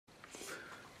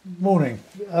Morning.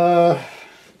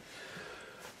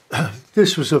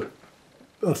 This was a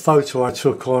photo I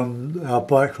took on our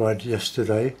bike ride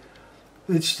yesterday.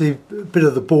 It's the bit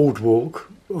of the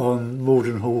boardwalk on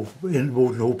Morden Hall, in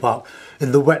Morden Hall Park,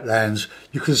 in the wetlands.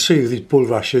 You can see these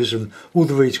bulrushes and all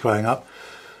the reeds growing up.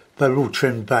 They were all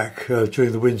trimmed back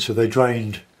during the winter. They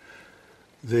drained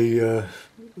all the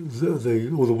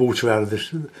water out of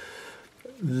this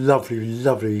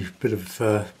lovely bit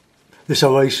of this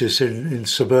oasis in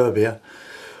suburbia.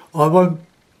 I won't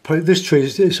put this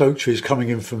oak tree is coming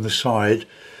in from the side,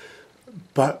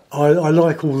 but I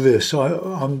like all this.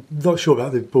 I'm not sure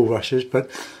about the bulrushes, but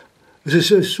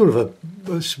it's sort of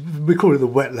we call it the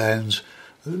wetlands.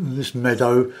 This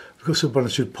meadow, we've got one or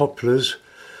two poplars,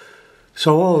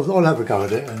 so I'll have a go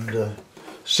at it and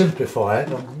simplify it.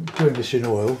 I'm doing this in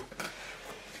oil.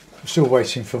 I'm still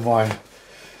waiting for my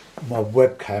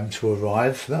webcam to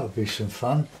arrive. That would be some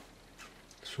fun,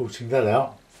 sorting that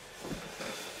out.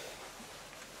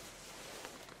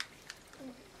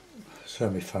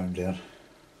 Turn my phone down.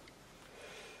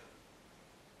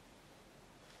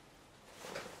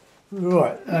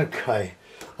 Right, okay.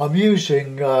 I'm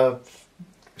using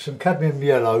some cadmium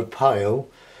yellow pale,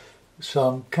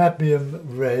 some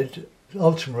cadmium red,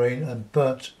 ultramarine and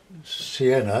burnt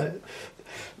sienna.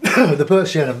 The burnt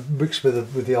sienna mixed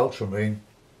with the ultramarine,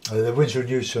 the Winsor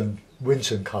and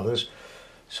Winton colours.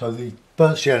 So the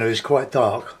burnt sienna is quite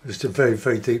dark. It's a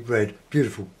very deep red,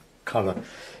 beautiful colour.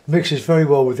 Mixes very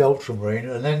well with the ultramarine,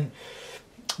 and then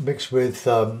mixed with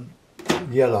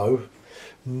yellow,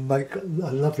 make a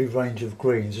lovely range of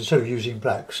greens instead of using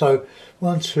black. So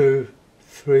 1, 2,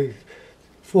 3,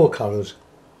 4 colours,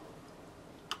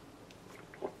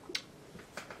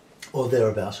 or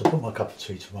thereabouts. I'll put my cup of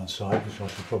tea to one side, which I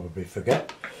should probably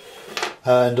forget,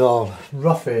 and I'll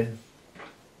rough in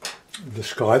the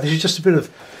sky. This is just a bit of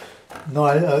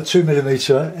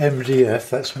 2mm MDF,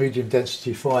 that's medium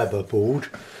density fibre board.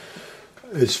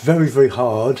 It's very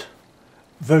hard,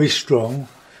 very strong,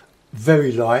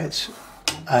 very light,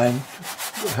 and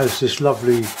has this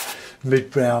lovely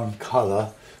mid-brown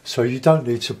colour, so you don't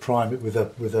need to prime it with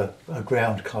a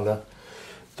ground colour.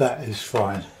 That is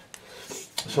fine.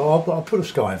 So I'll put a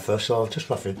sky in first, so I'll just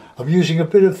rough it. I'm using a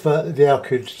bit of the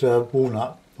Alkyd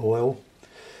walnut oil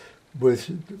with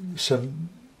some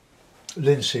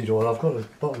linseed oil. I've got a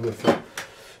bottle of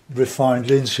refined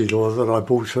linseed oil that I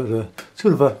bought at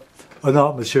an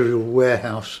art material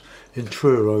warehouse in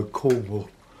Truro, Cornwall,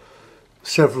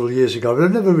 several years ago. But I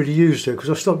never really used it because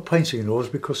I stopped painting in oils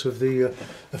because of the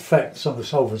effect some of the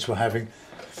solvents were having.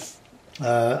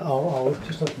 I'll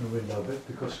just open the window a bit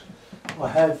because I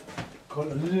have got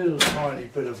a little tiny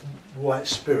bit of white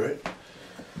spirit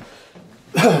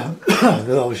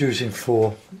that I was using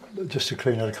for just to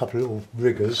clean out a couple of little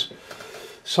riggers.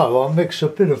 So I'll mix a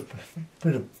bit of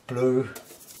blue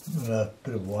and a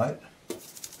bit of white,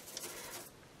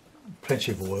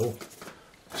 plenty of oil.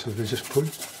 So we just put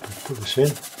this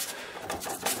in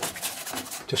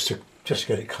just to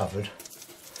get it covered.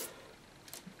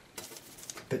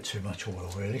 A bit too much oil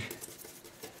really.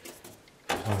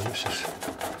 So this is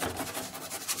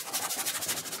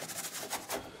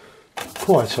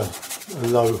quite a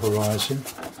low horizon.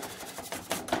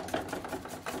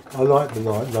 I like the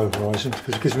low horizon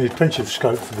because it gives me plenty of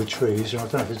scope for the trees, and I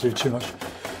don't have to do too much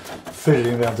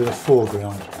fiddling around in the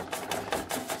foreground.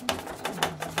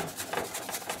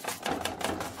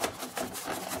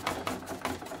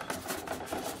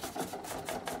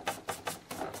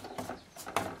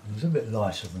 It's a bit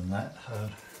lighter than that.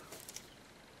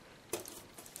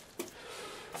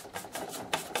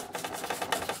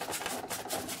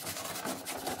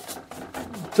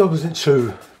 Wasn't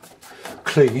too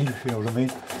clean, if you know what I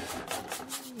mean.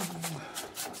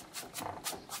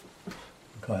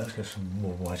 Okay, let's get some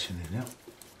more white in there now.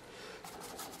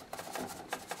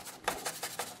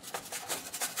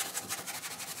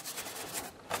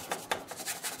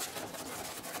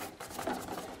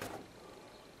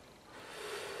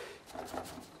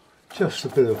 Just a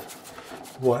bit of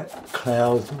white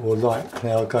cloud or light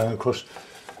cloud going across,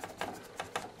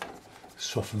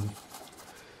 soften.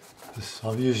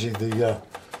 I'm using the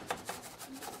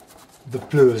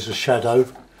blue as a shadow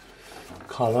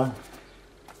colour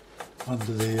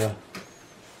under the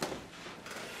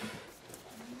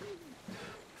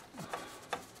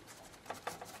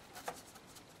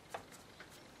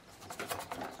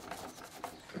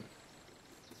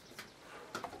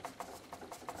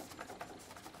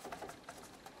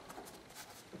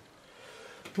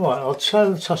right, I'll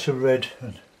throw a touch of red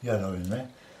and yellow in there.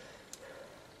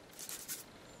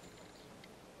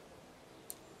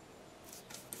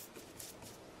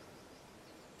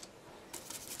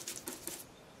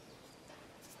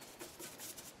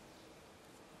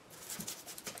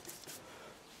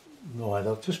 Right,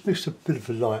 I've just mixed a bit of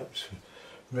a light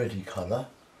reddy colour.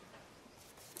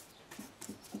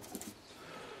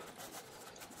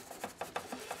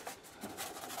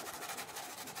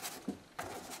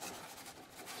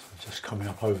 Just coming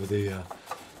up over the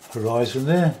horizon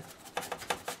there.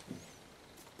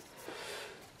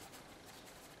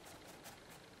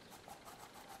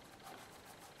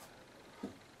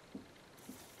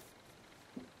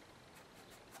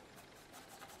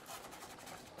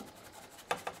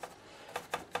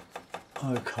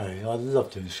 Okay, I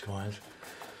love doing skies.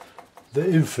 They're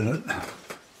infinite.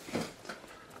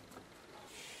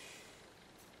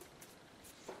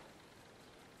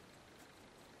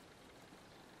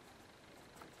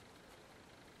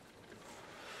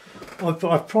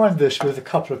 I've primed this with a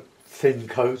couple of thin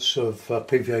coats of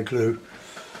PVA glue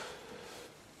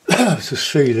to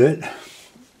seal it.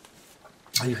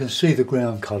 And you can see the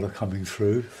ground colour coming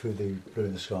through the blue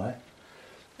in the sky.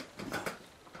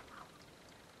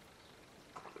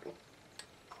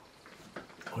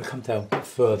 I'll come down a bit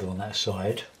further on that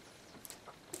side.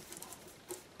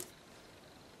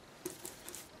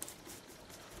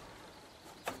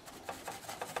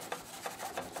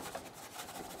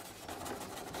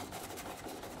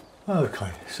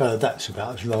 Okay, so that's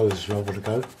about as low as I want to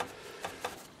go.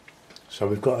 So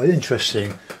we've got an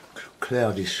interesting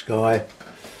cloudy sky.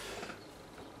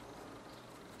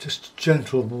 Just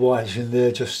gentle white in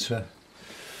there just to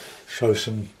show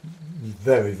some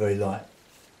very, very light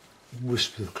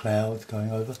wisps of cloud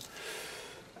going over.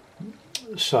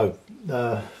 So,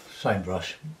 same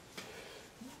brush.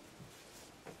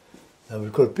 Now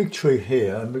we've got a big tree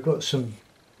here and we've got some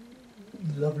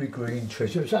lovely green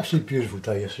trees. It was actually a beautiful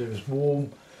day yesterday. It was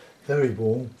warm, very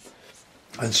warm,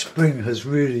 and spring has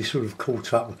really sort of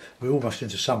caught up. We're almost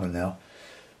into summer now,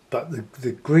 but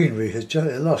the greenery has just,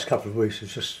 the last couple of weeks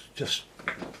has just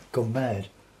gone mad.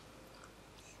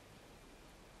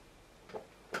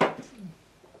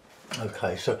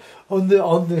 Okay, so on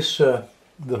this the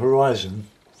horizon,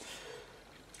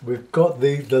 we've got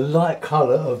the light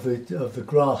colour of the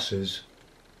grasses,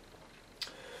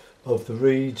 of the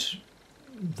reeds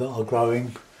that are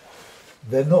growing.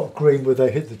 They're not green where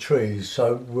they hit the trees,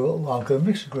 so I'm going to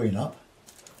mix the green up.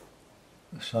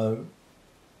 So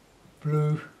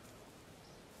blue,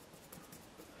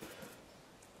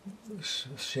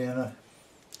 sienna,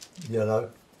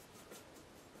 yellow.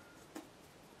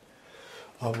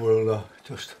 I will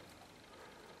just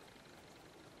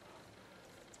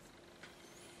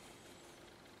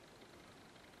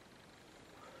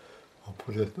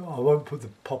I won't put the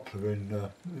poplar in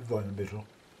right in the middle.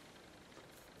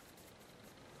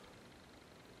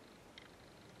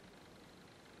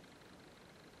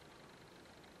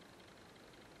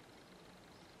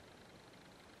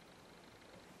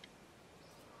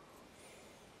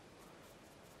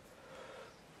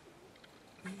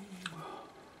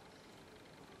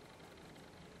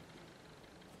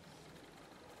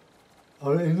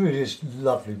 Oh, it really is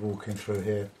lovely walking through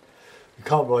here. You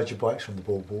can't ride your bikes on the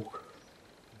boardwalk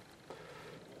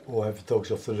or have the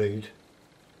dogs off the lead.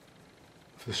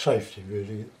 For safety,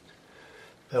 really,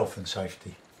 health and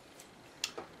safety.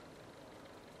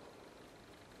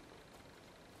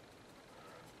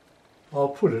 I'll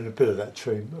put in a bit of that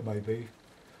tree, maybe,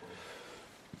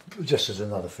 just as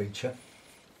another feature.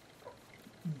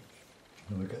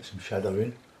 And we'll get some shadow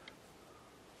in.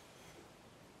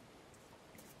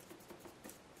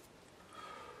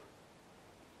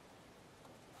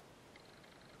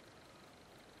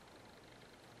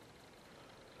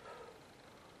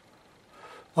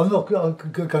 I'm not going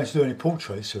to do any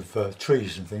portraits of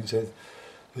trees and things. They're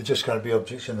just going to be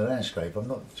objects in the landscape. I'm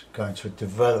not going to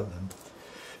develop them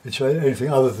into anything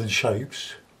other than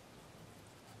shapes.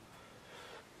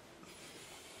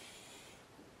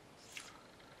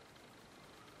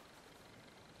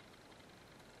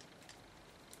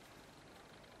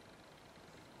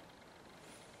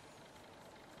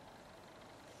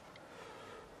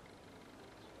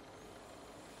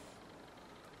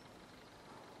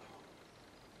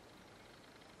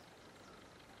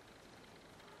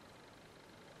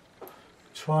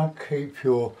 Try and keep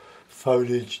your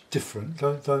foliage different.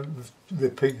 Don't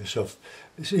repeat yourself.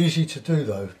 It's easy to do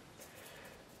though.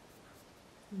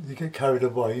 You get carried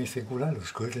away, you think, well, that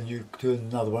looks good, and you do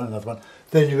another one.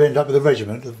 Then you end up with a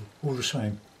regiment of all the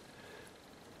same.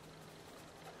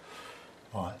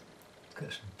 Right,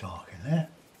 get some dark in there.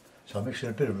 So I'm mixing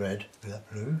a bit of red with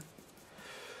that blue.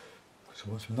 So I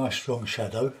want some nice strong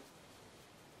shadow,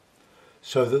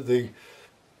 so that the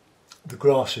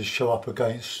grasses show up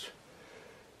against.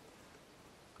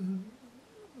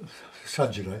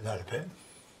 Sundulate that a bit.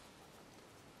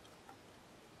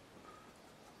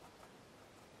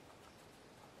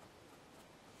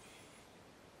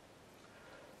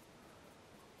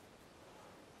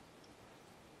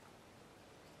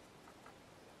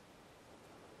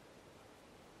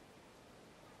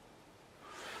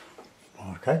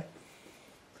 Okay,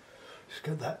 let's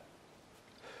get that.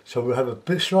 So we'll have a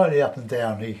bit slightly up and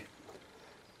down the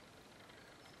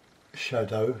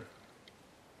shadow.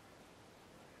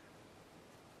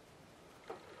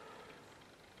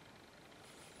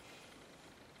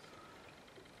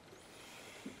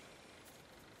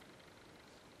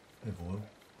 Oil.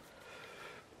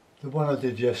 The one I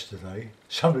did yesterday,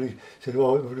 somebody said,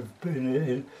 well, it would have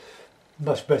been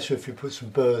much better if you put some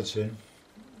birds in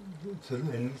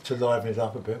to liven it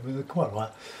up a bit. I mean, they're quite right.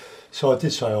 So I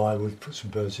did say I would put some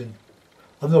birds in.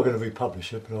 I'm not going to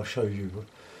republish it, but I'll show you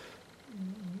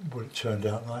what it turned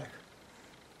out like.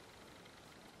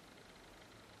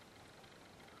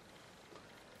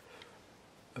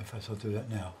 In fact, I'll do that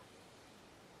now.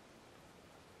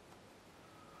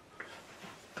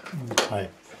 Okay.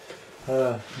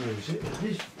 Where is it?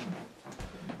 It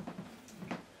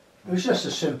was just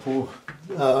a simple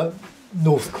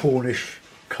North Cornish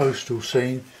coastal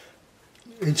scene,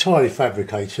 entirely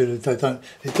fabricated.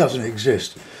 It doesn't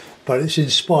exist, but it's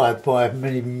inspired by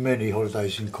many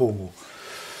holidays in Cornwall.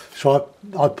 So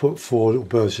I put 4 little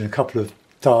birds in, a couple of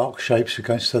dark shapes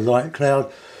against the light cloud,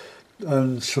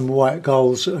 and some white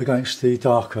gulls against the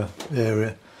darker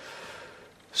area.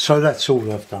 So that's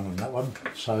all I've done on that one.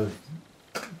 So,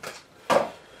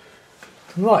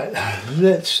 right,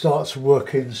 let's start to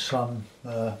work in some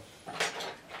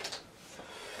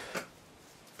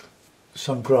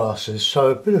grasses. So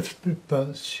a bit of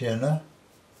burnt sienna,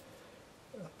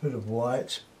 a bit of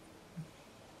white.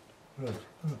 I'm going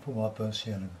to put my burnt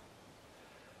sienna.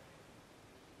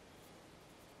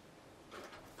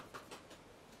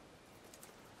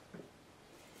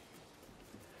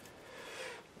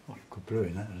 Got blue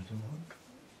in that, I don't want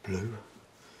blue.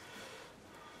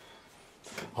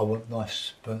 I want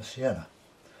nice burnt sienna.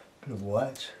 A bit of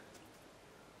white.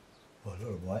 Well, a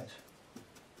lot of white.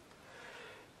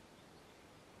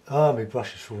 Ah, my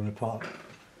brush is falling apart.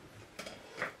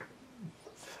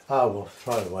 Ah, well,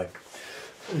 throw it away.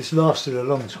 It's lasted a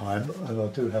long time, and I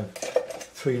do have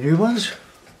 3 new ones.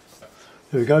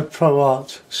 There we go, Pro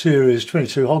Art Series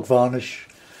 22 Hog Varnish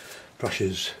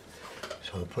brushes.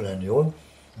 So I'll put that in the oil.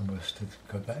 I must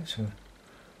go back to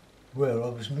where I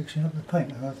was mixing up the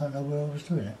paint, and I don't know where I was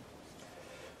doing it.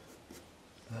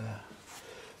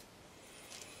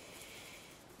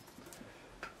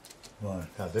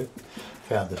 Right, that'll do.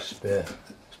 Found the spare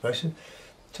space.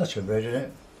 Touch of red in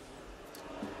it.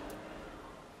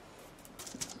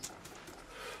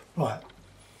 Right.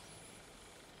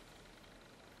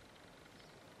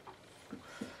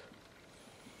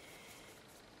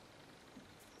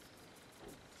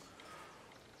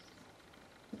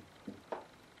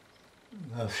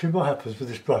 Now, see what happens with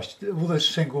this brush. All those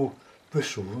single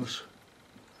bristles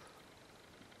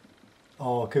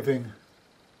are giving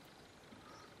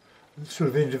sort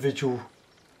of individual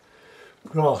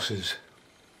grasses.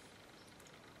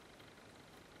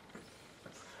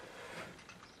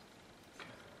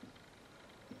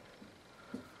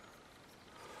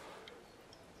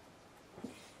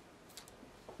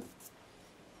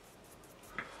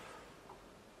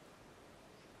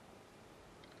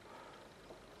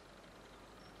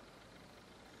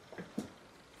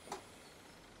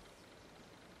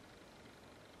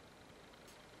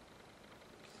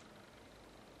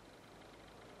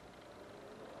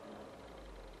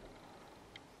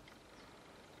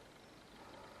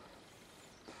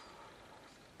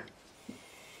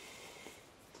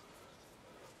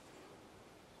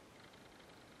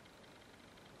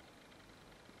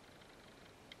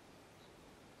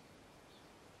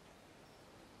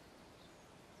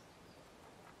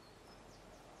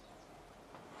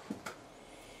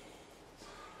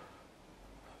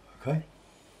 Okay,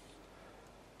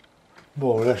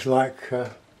 more or less like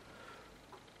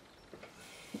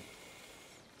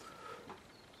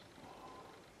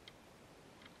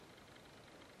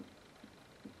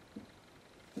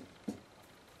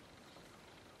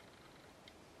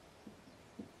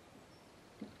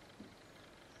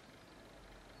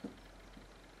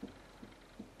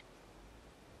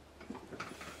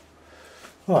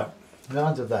right, now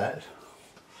under that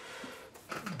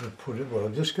we'll put it, well,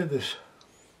 just get this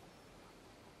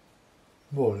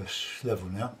more or less level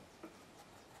now.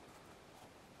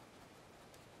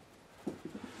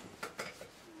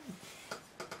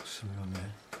 Something on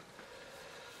there.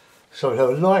 So we have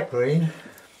a light green,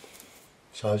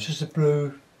 so it's just the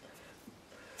blue,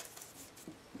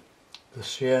 the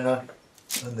sienna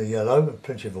and the yellow, and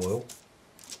plenty of oil.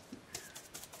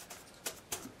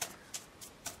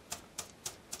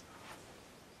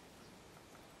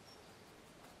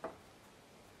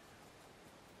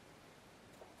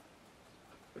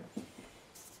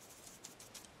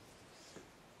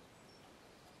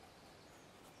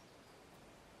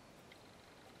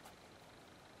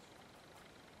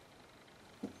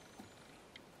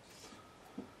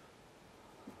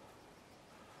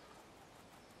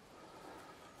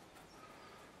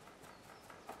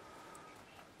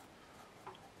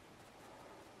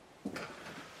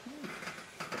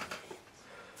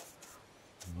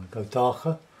 go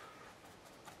darker.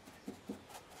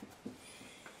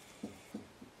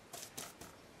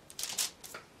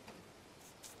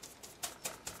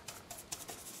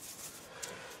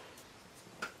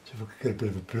 See if I can get a bit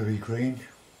of a bluey green.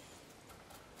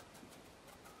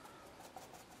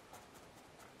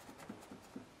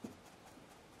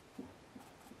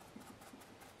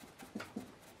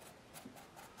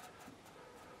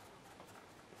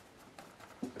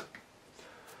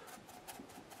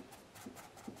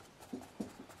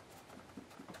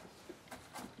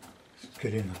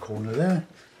 Get in the corner there.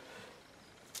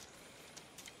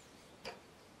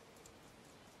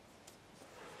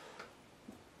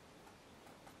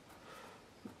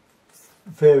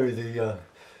 Vary the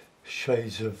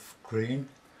shades of green,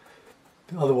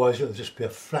 otherwise it'll just be a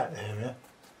flat area.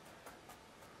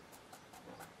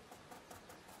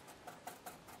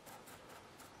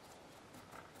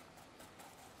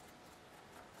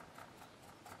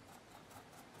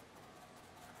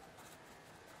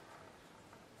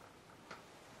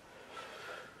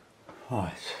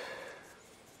 Right.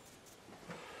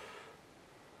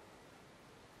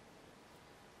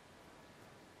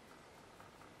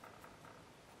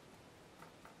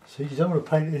 See, you don't want to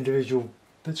paint individual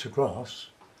bits of grass.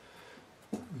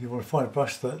 You want to find a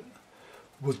brush that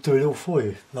will do it all for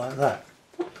you, like that.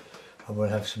 And we'll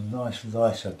have some nice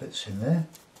lighter bits in there.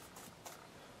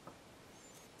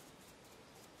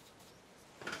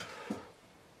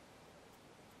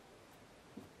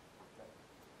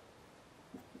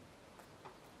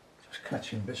 Just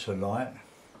catching bits of light.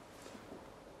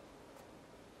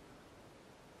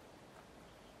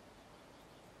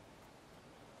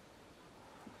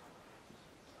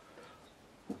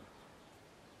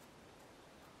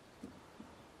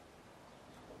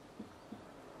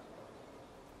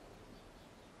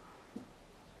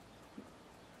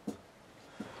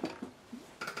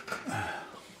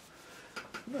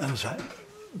 How's that?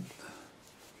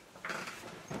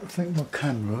 I think my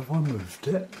camera, if I moved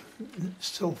it, it's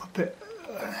still a bit.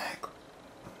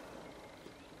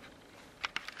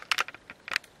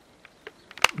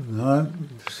 No,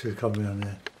 just gonna come down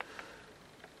there.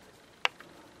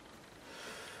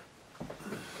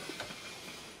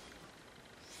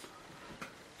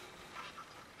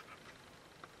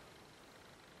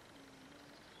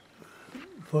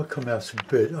 If I come out a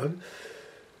bit,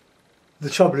 the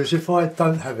trouble is if I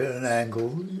don't have it at an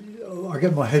angle, I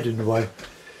get my head in the way.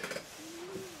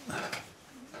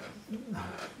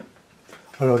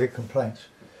 And I get complaints.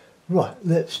 Right,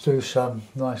 let's do some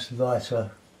nice lighter,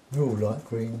 real light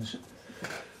greens.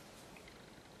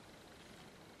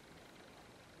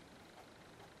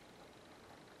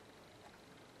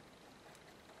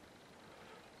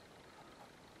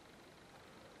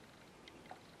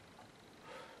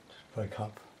 Just break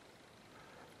up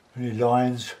any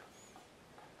lines.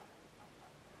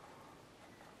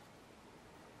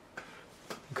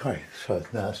 Okay, so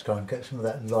now let's go and get some of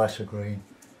that lighter green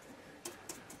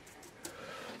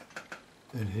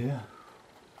in here.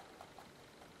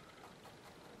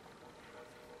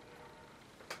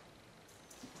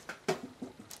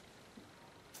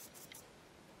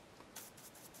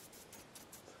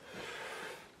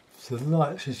 So the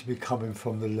light seems to be coming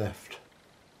from the left.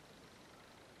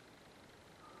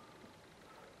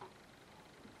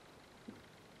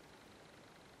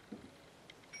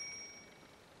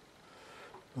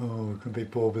 Oh, we can be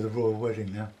bored with a royal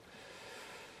wedding now.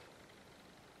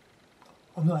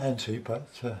 I'm not anti, but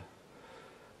it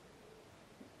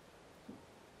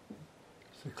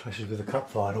clashes with the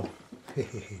cup vinyl.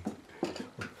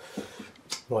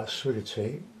 Right, sugar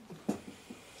tea.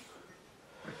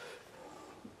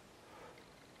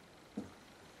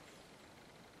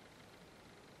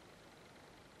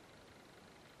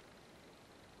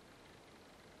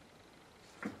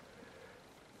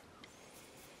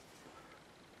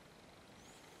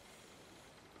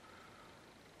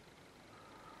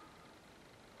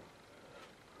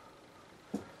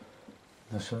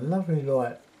 There's some lovely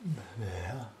light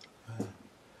there.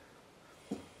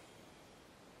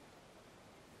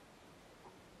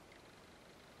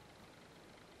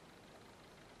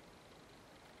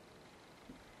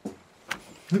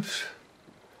 Oops.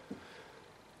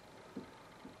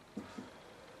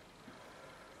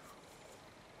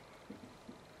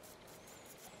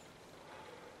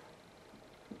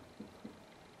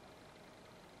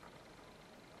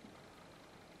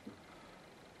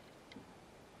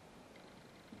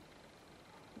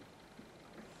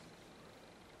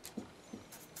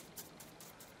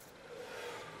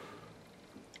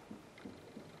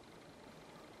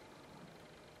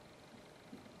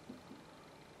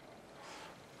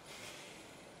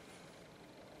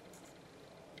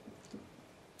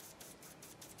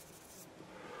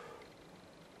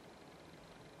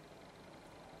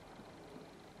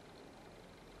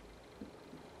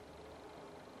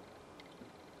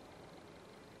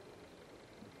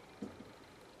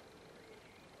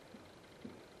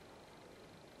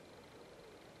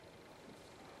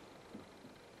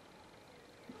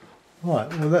 Right,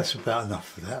 well that's about enough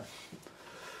for that.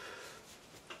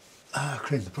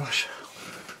 Clean the brush.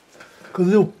 Got a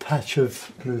little patch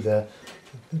of blue there.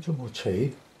 A little more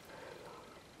tea.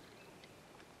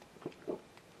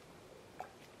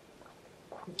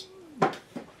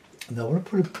 Now I want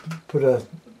to put a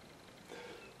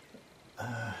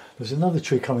there's another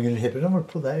tree coming in here, but I don't want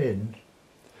to put that in.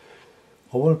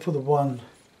 I want to put the one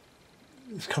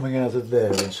that's coming out of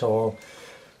there, and so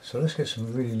let's get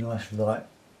some really nice light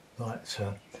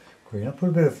green. I'll put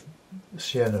a bit of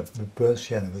sienna, burnt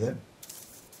sienna with it,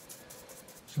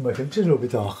 to make it just a little bit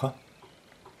darker.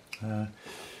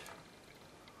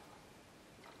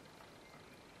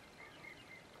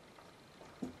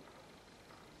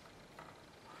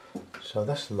 So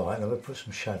that's the light. I'm going to put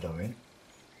some shadow in.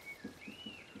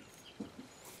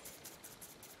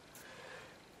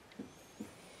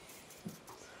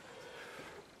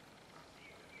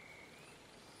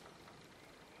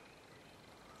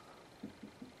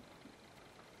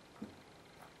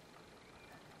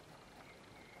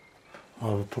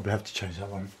 I'll probably have to change that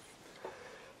one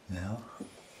now.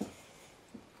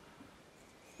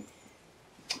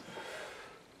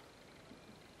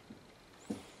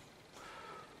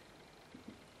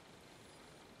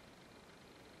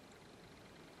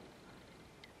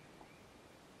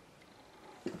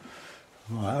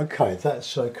 Right, okay,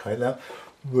 that's okay. Now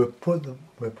we'll put a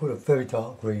very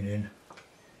dark green in.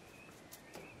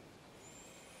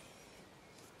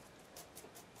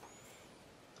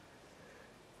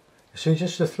 See,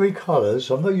 just the three colours.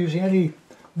 I'm not using any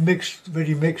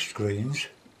really mixed greens.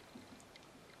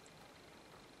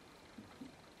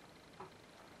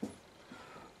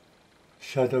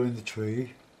 Shadow in the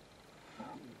tree.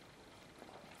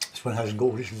 This one hasn't got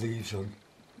all its leaves on.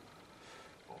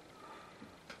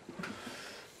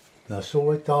 Now it's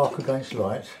always dark against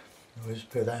light. Always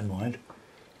bear that in mind.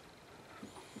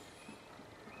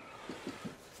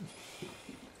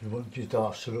 You want your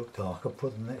darks to look darker,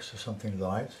 put them next to something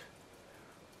light.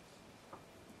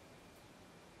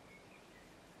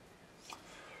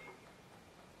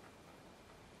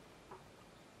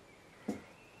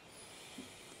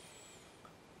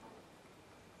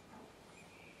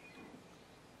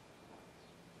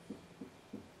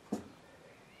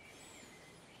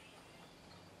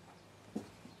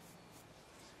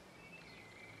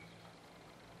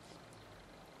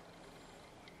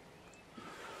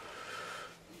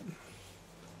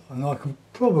 And I can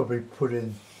probably put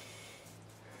in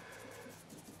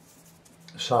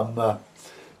some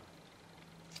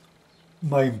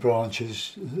main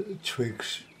branches,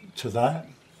 twigs to that.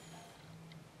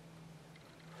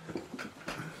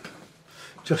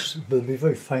 Just, it'll be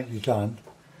very faintly done.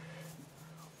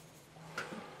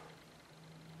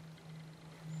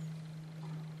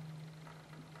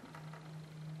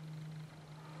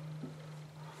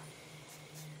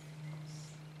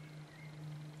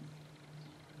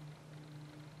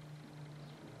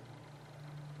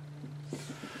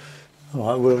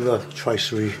 Alright, we'll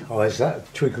tracery-eyes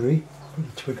that, twiggery,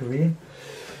 put the twiggery in.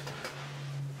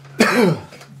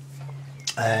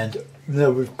 And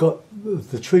now we've got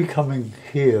the tree coming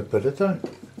here, but I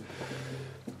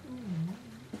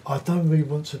don't really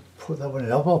want to put that one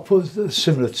in. I'll put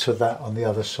similar to that on the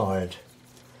other side.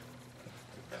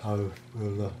 So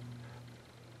we'll,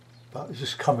 but it's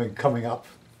just coming up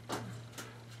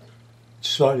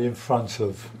slightly in front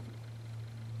of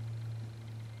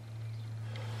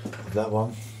that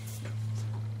one.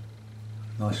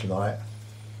 Nice light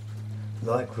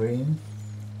green.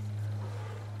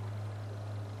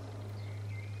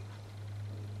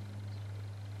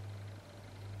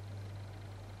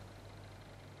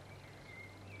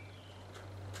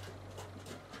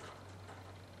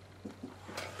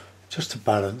 Just to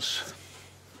balance.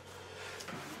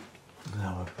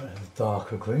 Now we'll put a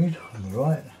darker green on the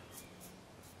right.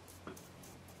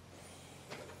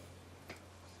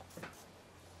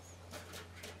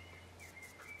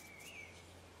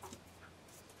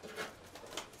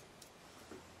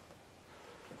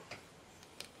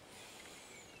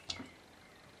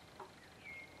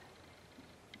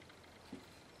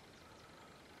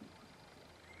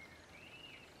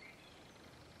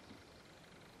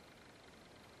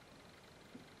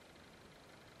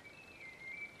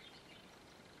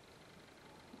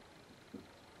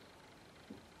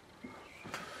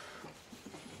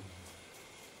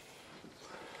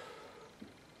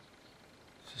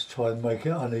 Try and make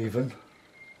it uneven.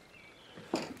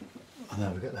 And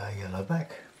now we get that yellow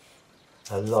back,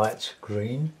 a light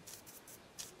green.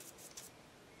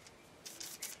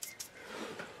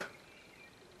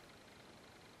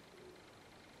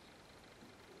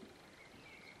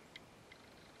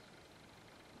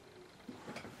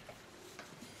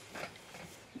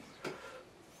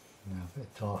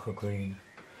 darker green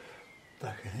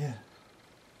back in here.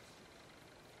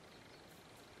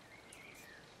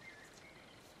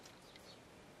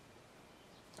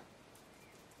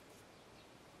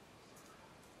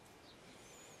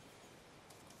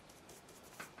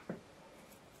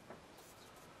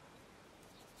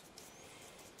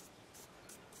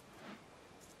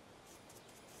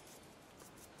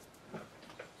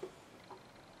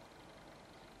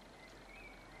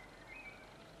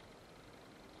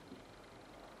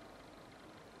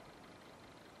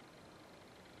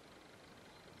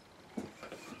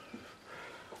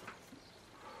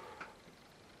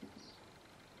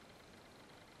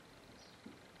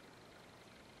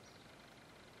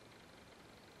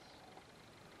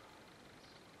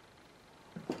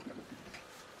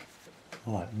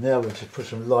 Right, now we'll just put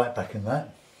some light back in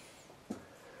that.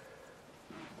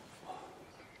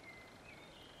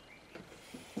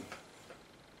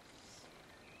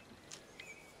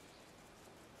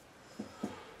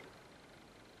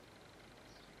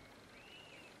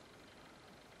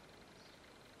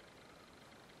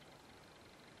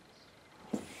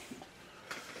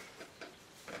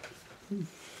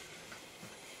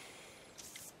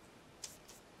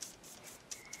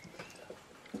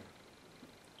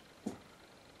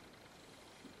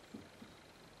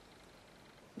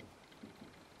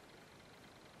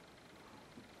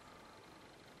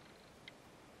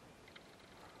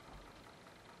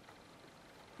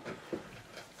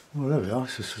 Well, there we are,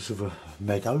 it's a sort of a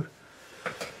meadow.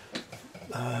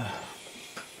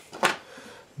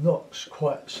 Not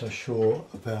quite so sure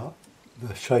about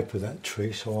the shape of that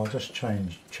tree, so I'll just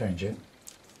change it.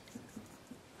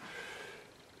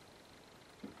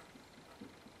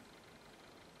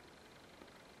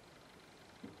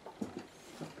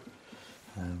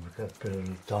 And we'll get a bit of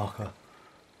a darker.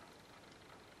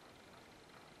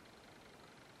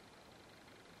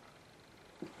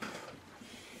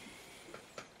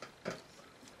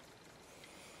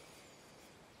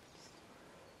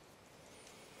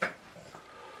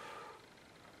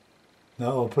 Now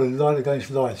I'll put a light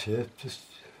against light here, just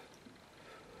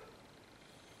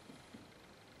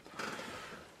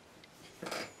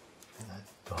get that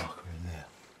darker in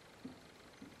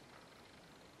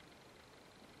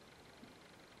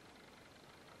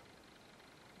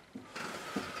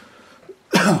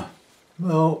there.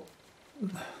 Well,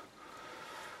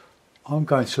 I'm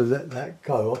going to let that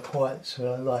go. I quite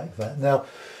like that. Now,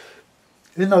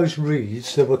 in those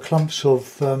reeds there were clumps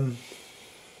of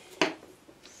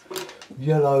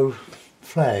yellow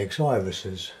flags,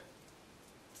 irises.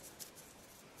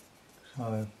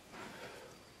 So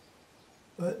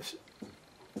let's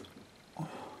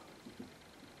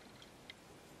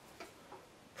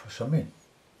put some in.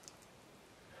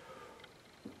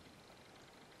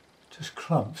 Just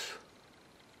clumps.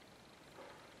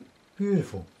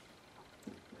 Beautiful.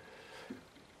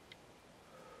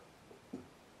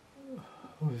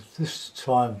 This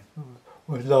time,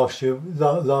 last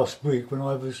week when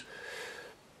I was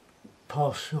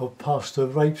past the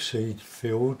rapeseed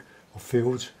field or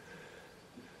fields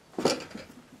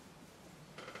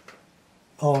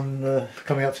on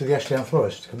coming up to the Ashdown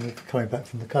Forest, coming back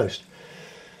from the coast,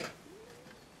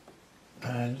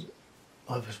 and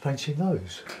I was painting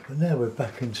those. But now we're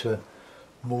back into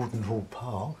Morden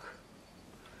Park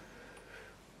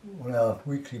on our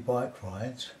weekly bike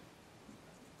rides.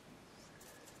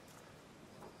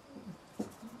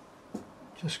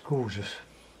 Just gorgeous.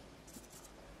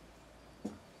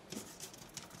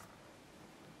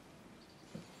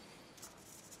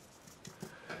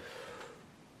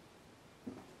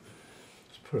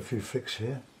 Put a few flicks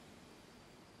here.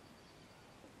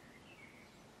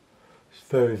 It's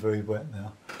very, very wet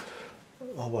now.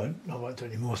 I won't do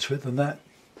any more to it than that.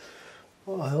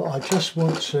 I just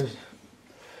want to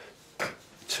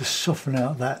soften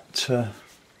out that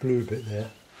blue bit there.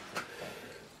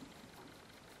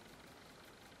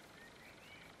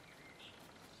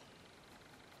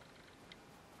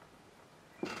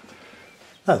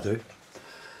 That'll do.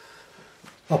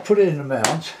 I'll put it in the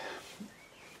mount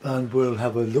and we'll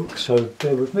have a look, so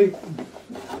bear with me.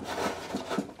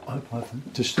 I hope I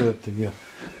haven't disturbed the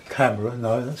camera.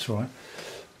 No, that's right.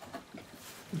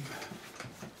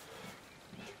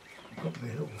 Got me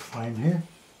a little frame here.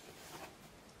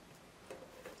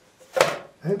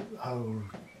 Oh.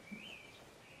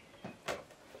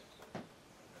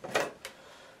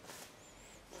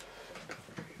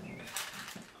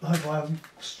 I hope I haven't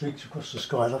streaked across the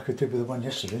sky like I did with the one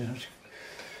yesterday.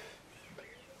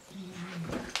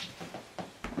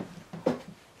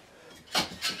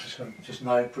 Just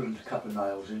put a couple of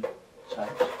nails in,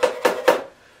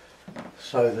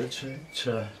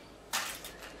 so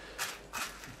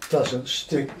that doesn't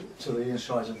stick to the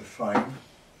inside of the frame.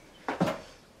 I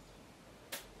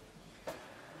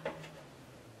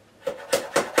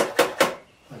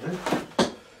do.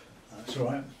 That's all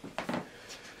right.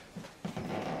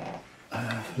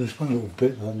 There's one little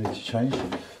bit that I need to change.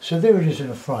 So there it is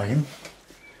in a frame.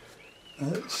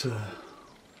 That's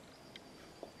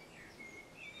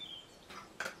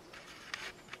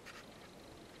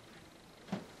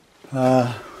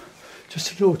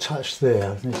just a little touch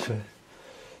there. I need to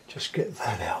just get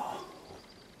that out.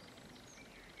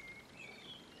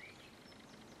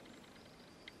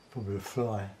 Probably a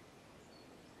fly.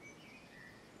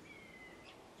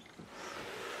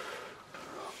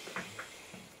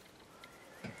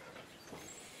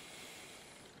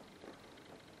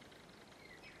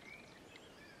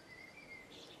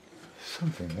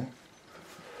 Something there.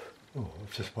 Oh,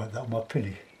 I've just wiped that on my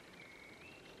pinny.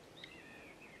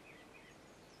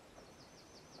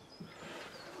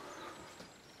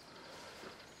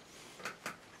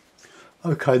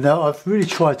 Okay, now I've really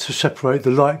tried to separate the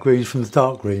light greens from the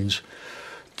dark greens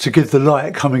to give the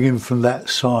light coming in from that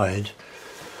side.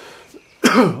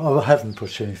 I haven't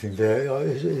put anything there,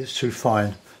 it's too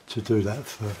fine to do that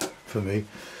for me.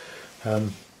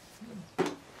 The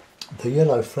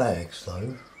yellow flags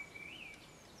though,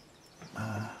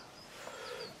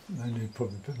 they need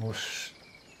probably a bit more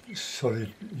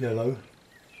solid yellow.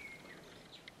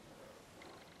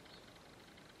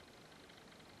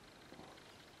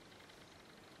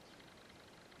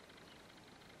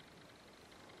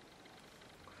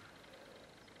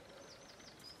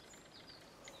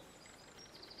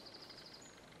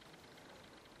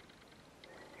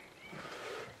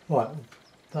 Right,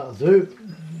 that'll do.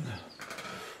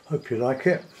 Hope you like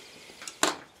it.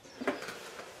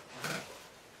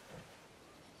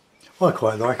 I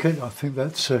quite like it. I think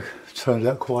that's turned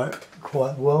out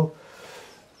quite well.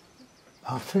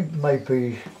 I think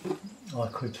maybe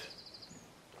I've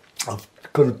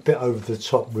gone a bit over the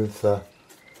top with that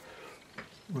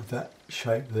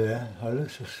shape there. So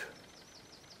let's just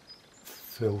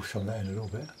fill some of that in a little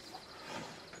bit.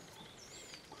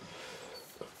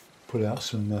 Put out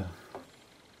some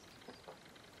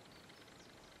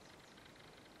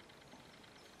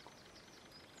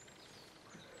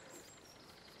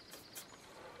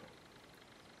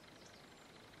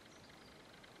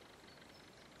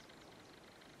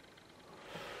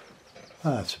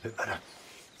that's a bit better.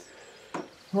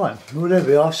 Right, well there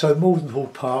we are. So Morden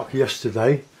Park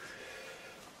yesterday.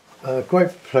 A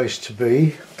great place to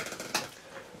be.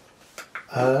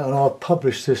 And I'll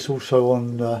publish this also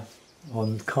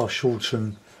on Carl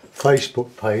Shorten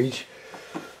Facebook page.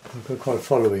 I've got quite a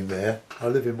following there. I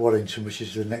live in Wellington, which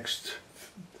is the next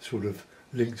sort of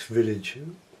linked village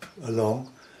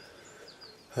along.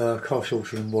 Carl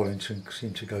Shorten and Wellington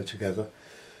seem to go together.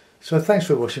 So thanks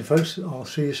for watching folks, I'll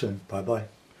see you soon, bye bye.